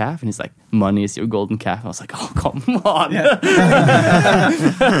golden calf. And he's like, money is your golden calf. I was like, oh, come on. Isn't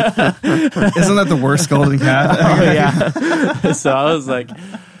that the worst golden calf? So I was like,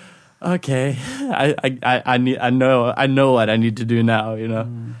 okay, I know what I need to do now, you know,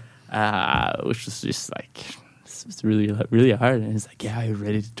 which was just like, it's really, really hard. And he's like, are you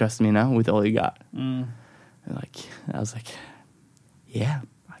ready to trust me now with all you got? And like, I was like, I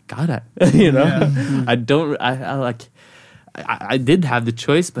got it. You know, I did have the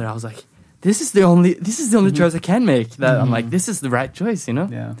choice, but I was like, this is the only choice I can make. That I'm like, this is the right choice, you know.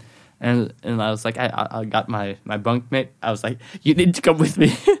 Yeah. And I was like, I got my bunkmate. I was like, you need to come with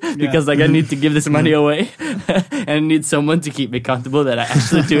me because like I need to give this money away, and I need someone to keep me comfortable that I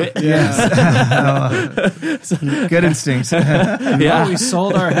actually do it. Good instinct. We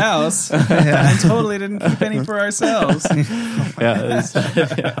sold our house and totally didn't keep any for ourselves. And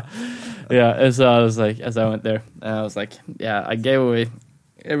so I was like, as I went there, I was like, I gave away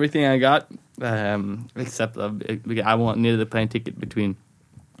everything I got, except I needed a plane ticket between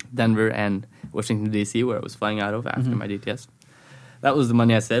Denver and Washington, D.C., where I was flying out of after my DTS. That was the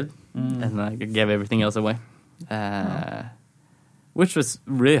money I saved, and I gave everything else away, which was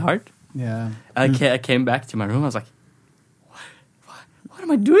really hard. Yeah. I came back to my room. I was like, what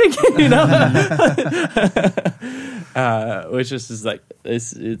am I doing? You know? Which was just like,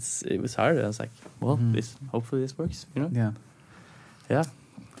 it was hard. I was like, well, hopefully this works, you know? Yeah.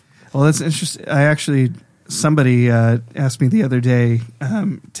 Well, that's interesting. Somebody asked me the other day,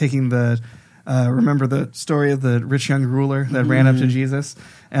 taking the remember the story of the rich young ruler that ran up to Jesus?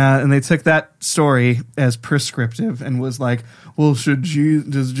 And they took that story as prescriptive and was like, well,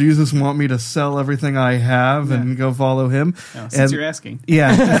 does Jesus want me to sell everything I have and go follow him? No, since you're asking.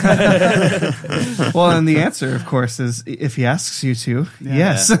 Yeah. Well, and the answer, of course, is if he asks you to,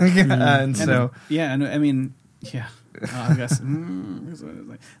 yes. And so... I mean, I guess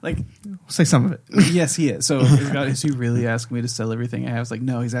like say some of it. Yes, he is. So is he really asking me to sell everything I have? It's like,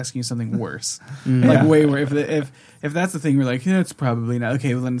 no, he's asking you something worse, like way worse. If that's the thing, we're like, it's probably not.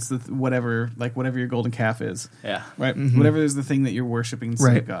 Okay, well then it's whatever your golden calf is. Yeah. Right. Mm-hmm. Whatever is the thing that you're worshiping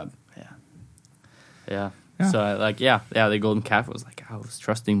instead of God. Yeah. So the golden calf was like I was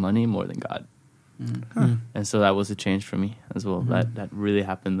trusting money more than God. And so that was a change for me as well. That really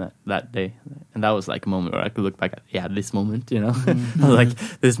happened that day, and that was like a moment where I could look back at this moment. I was like,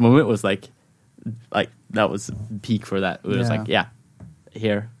 this moment was like that was peak for that. It was like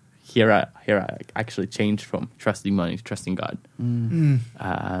here I actually changed from trusting money to trusting God.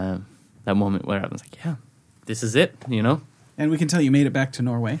 That moment where I was like, this is it. And we can tell you made it back to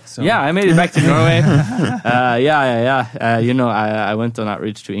Norway. So. Yeah, I made it back to Norway. I went on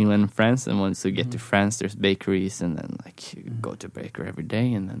outreach to England and France, and once you get to France, there's bakeries, and then like you go to a bakery every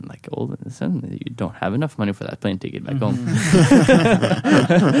day, and then like all of a sudden you don't have enough money for that plane ticket back home. There's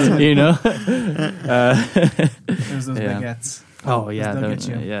those baguettes. Oh yeah, those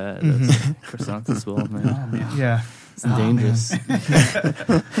croissants as well, man. Oh man, yeah. It's dangerous.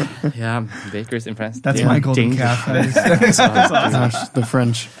 Yeah, bakers in France. That's my golden calf. That's awesome. Gosh, the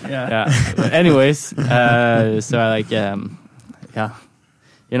French. Yeah. But anyways, so I like,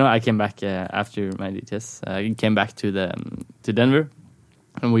 I came back after my DTS. I came back to Denver,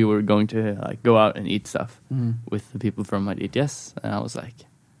 and we were going to like go out and eat stuff with the people from my DTS, and I was like,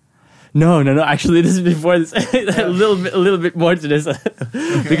 No. Actually, this is before this. a little bit more to this,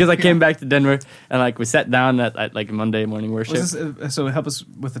 because I came back to Denver and like we sat down at like Monday morning worship. So help us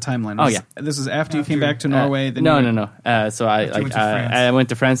with the timeline. This is after you came back to Norway. Then No. So I went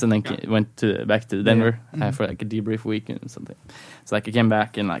to France and then went back to Denver for like a debrief week and something. So like I came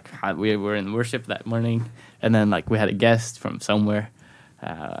back and like we were in worship that morning, and then like we had a guest from somewhere,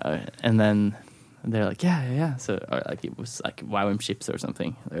 and then. They're like, yeah. So like it was like YWAM ships or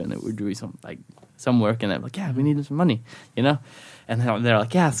something, and they were doing some work, and they're like, we need some money, And they're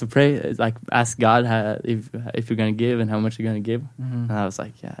like, so pray, like ask God if you're gonna give and how much you're gonna give. And I was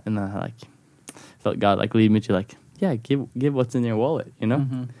like, and then I like felt God like lead me to like, give what's in your wallet, I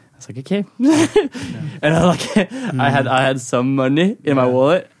was like, okay, and I like I had some money in my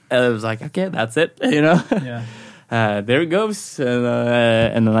wallet, and I was like, okay, that's it, there it goes, and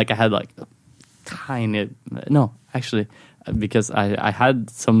then like I had like. Because I had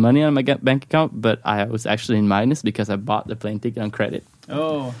some money on my bank account, but I was actually in minus because I bought the plane ticket on credit.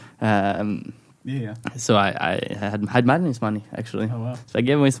 So I had minus money actually. Oh wow! So I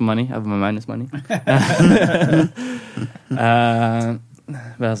gave away some money of my minus money. But I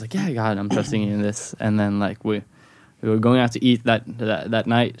was like, God, I'm trusting you in this. And then like we were going out to eat that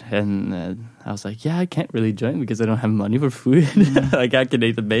night, and I was like, I can't really join because I don't have money for food. Like I can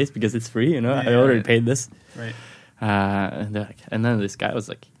eat the base because it's free, I already paid this. Right. And then this guy was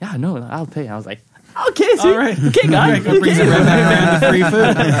like, no, I'll pay. I was like, okay, sweet. All right. Okay, God. Go bring some around to free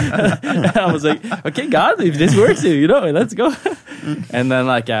food. I was like, okay, God, if this works, let's go. And then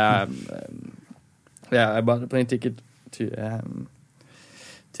like, I bought a plane ticket to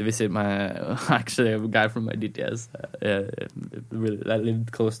visit a guy from my DTS that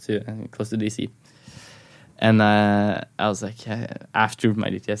lived close to DC, and I was like, after my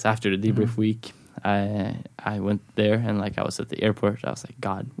DTS, after the debrief week, I went there, and like I was at the airport. I was like,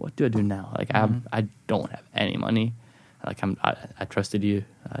 God, what do I do now? Like I don't have any money. Like I trusted you.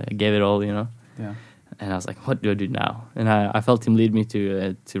 I gave it all, Yeah. And I was like, what do I do now? And I felt him lead me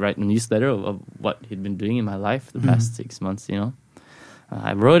to write a newsletter of what he'd been doing in my life the past 6 months,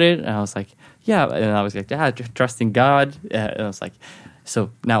 I wrote it, and I was like, and I was like, trusting God. And I was like, so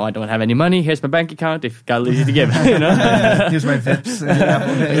now I don't have any money. Here's my bank account. If God leads you to give, Here's my Vips.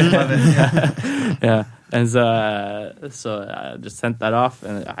 Love it. And so I just sent that off,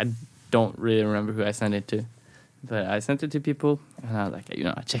 and I don't really remember who I sent it to, but I sent it to people, and I was like,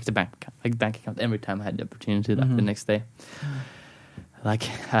 I checked the bank account every time I had the opportunity. The next day. Like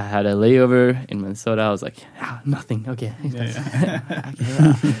I had a layover in Minnesota. I was like, nothing. Okay,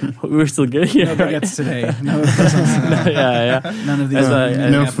 we're still good here. No baguettes today. No croissants. None of these.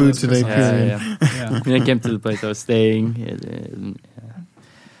 No food today. When I came to the place I was staying,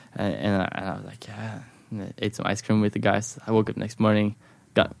 and I was like, ate some ice cream with the guys. I woke up next morning,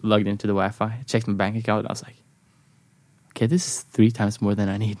 got logged into the Wi-Fi, checked my bank account. And I was like, okay, this is 3 times more than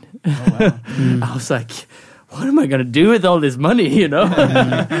I need. Oh, wow. I was like, what am I going to do with all this money, you know?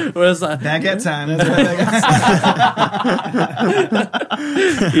 Whereas, Baguette time.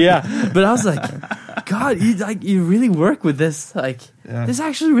 yeah, but I was like, God, you really work with this. Like, this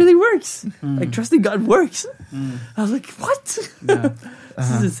actually really works. Like, trusting God works. I was like, what? Yeah. This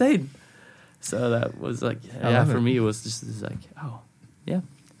is insane. So that was like, for me, it was just like, oh, yeah,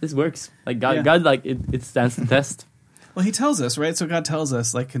 this works. Like God, like it stands the test. Well, he tells us, right? So God tells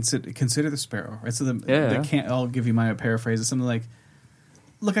us, like, consider the sparrow, right? So I'll give you my paraphrase. It's something like,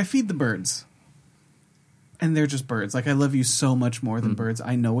 look, I feed the birds, and they're just birds. Like, I love you so much more than birds.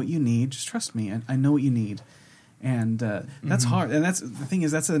 I know what you need. Just trust me, and I know what you need. And that's hard. And that's the thing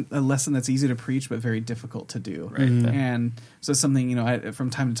is, that's a lesson that's easy to preach, but very difficult to do. Right. And so something, you know, from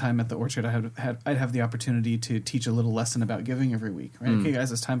time to time at the Orchard, I'd have the opportunity to teach a little lesson about giving every week. Right? Okay, guys,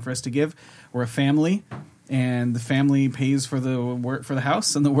 it's time for us to give. We're a family. And the family pays for the work for the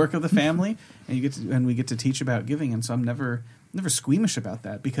house and the work of the family, and we get to teach about giving. And so I'm never squeamish about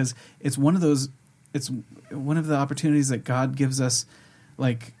that, because it's one of the opportunities that God gives us,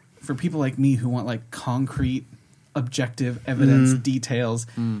 like, for people like me who want like concrete, objective evidence, details.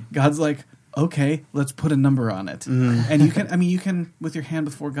 God's like, okay, let's put a number on it, and you can with your hand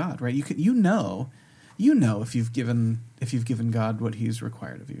before God, right? You know if you've given God what He's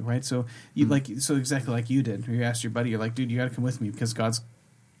required of you, right? So so exactly like you did. You asked your buddy, you're like, dude, you got to come with me, because God's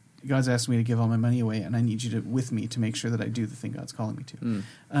asked me to give all my money away, and I need you to with me to make sure that I do the thing God's calling me to.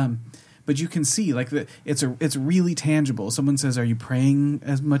 But you can see, like, it's really tangible. Someone says, "Are you praying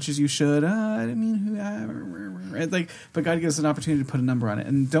as much as you should?" Like, but God gives us an opportunity to put a number on it.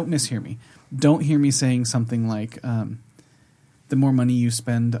 And don't mishear me. Don't hear me saying something like, "The more money you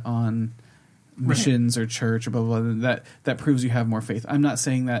spend on missions or church or blah, blah, blah, that proves you have more faith." I'm not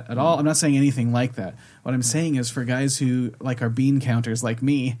saying that at all. I'm not saying anything like that. What I'm saying is, for guys who like are bean counters like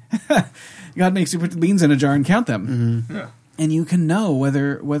me, God makes you put the beans in a jar and count them. Yeah. And you can know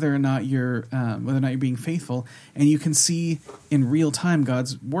whether or not you're being faithful, and you can see in real time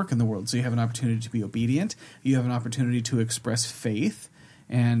God's work in the world. So you have an opportunity to be obedient. You have an opportunity to express faith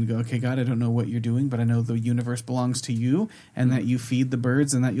and go, okay, God, I don't know what you're doing, but I know the universe belongs to you, and that you feed the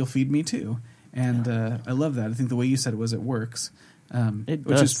birds, and that you'll feed me too. And I love that. I think the way you said it works.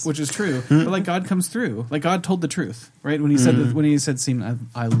 Which is true. But like, God comes through. Like, God told the truth, right? When he said Simen,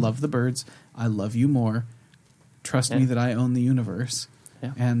 I love the birds. I love you more. Trust me that I own the universe.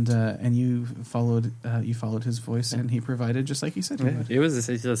 Yeah. And you followed his voice, and he provided just like he said he would. It was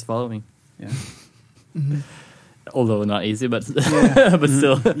just following. Yeah. Although not easy, but but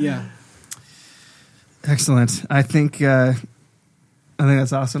still. Yeah. Excellent. I think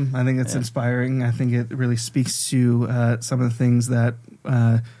that's awesome. I think it's inspiring. I think it really speaks to some of the things that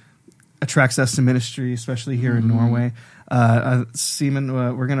attracts us to ministry, especially here in Norway.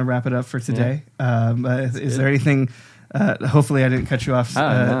 Simen, we're going to wrap it up for today. Is there anything? Hopefully, I didn't cut you off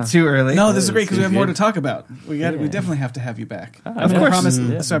too early. No, this is great because we have more to talk about. We definitely have to have you back. Of course.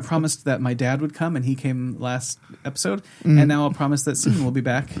 So I promised that my dad would come, and he came last episode, and now I'll promise that Simen will be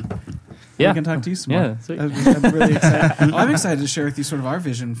back. We can talk to you some more. Sweet. I'm really excited. I'm excited to share with you sort of our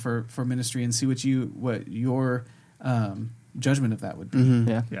vision for ministry and see what your judgment of that would be.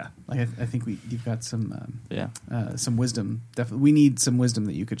 Yeah. Like, I think you've got some wisdom. Definitely, we need some wisdom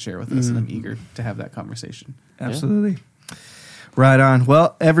that you could share with us, and I'm eager to have that conversation. Absolutely. Right on.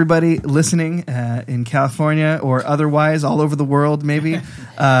 Well, everybody listening in California or otherwise all over the world, maybe,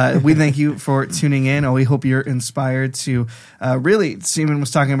 we thank you for tuning in. We hope you're inspired to really, Simen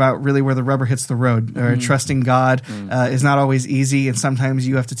was talking about really where the rubber hits the road. Trusting God is not always easy, and sometimes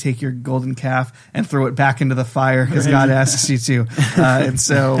you have to take your golden calf and throw it back into the fire because God asks you to. And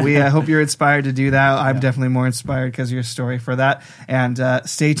so we hope you're inspired to do that. I'm definitely more inspired because of your story for that. And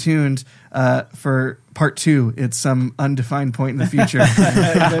stay tuned for part 2. It's some undefined point in the future.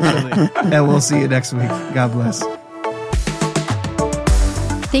 And we'll see you next week. God bless.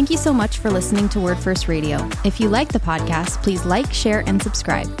 Thank you so much for listening to Word First Radio. If you like the podcast, please like, share, and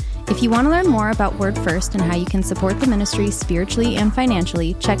subscribe. If you want to learn more about Word First and how you can support the ministry spiritually and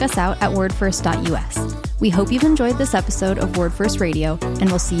financially, check us out at wordfirst.us. We hope you've enjoyed this episode of Word First Radio, and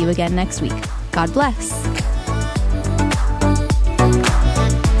we'll see you again next week. God bless.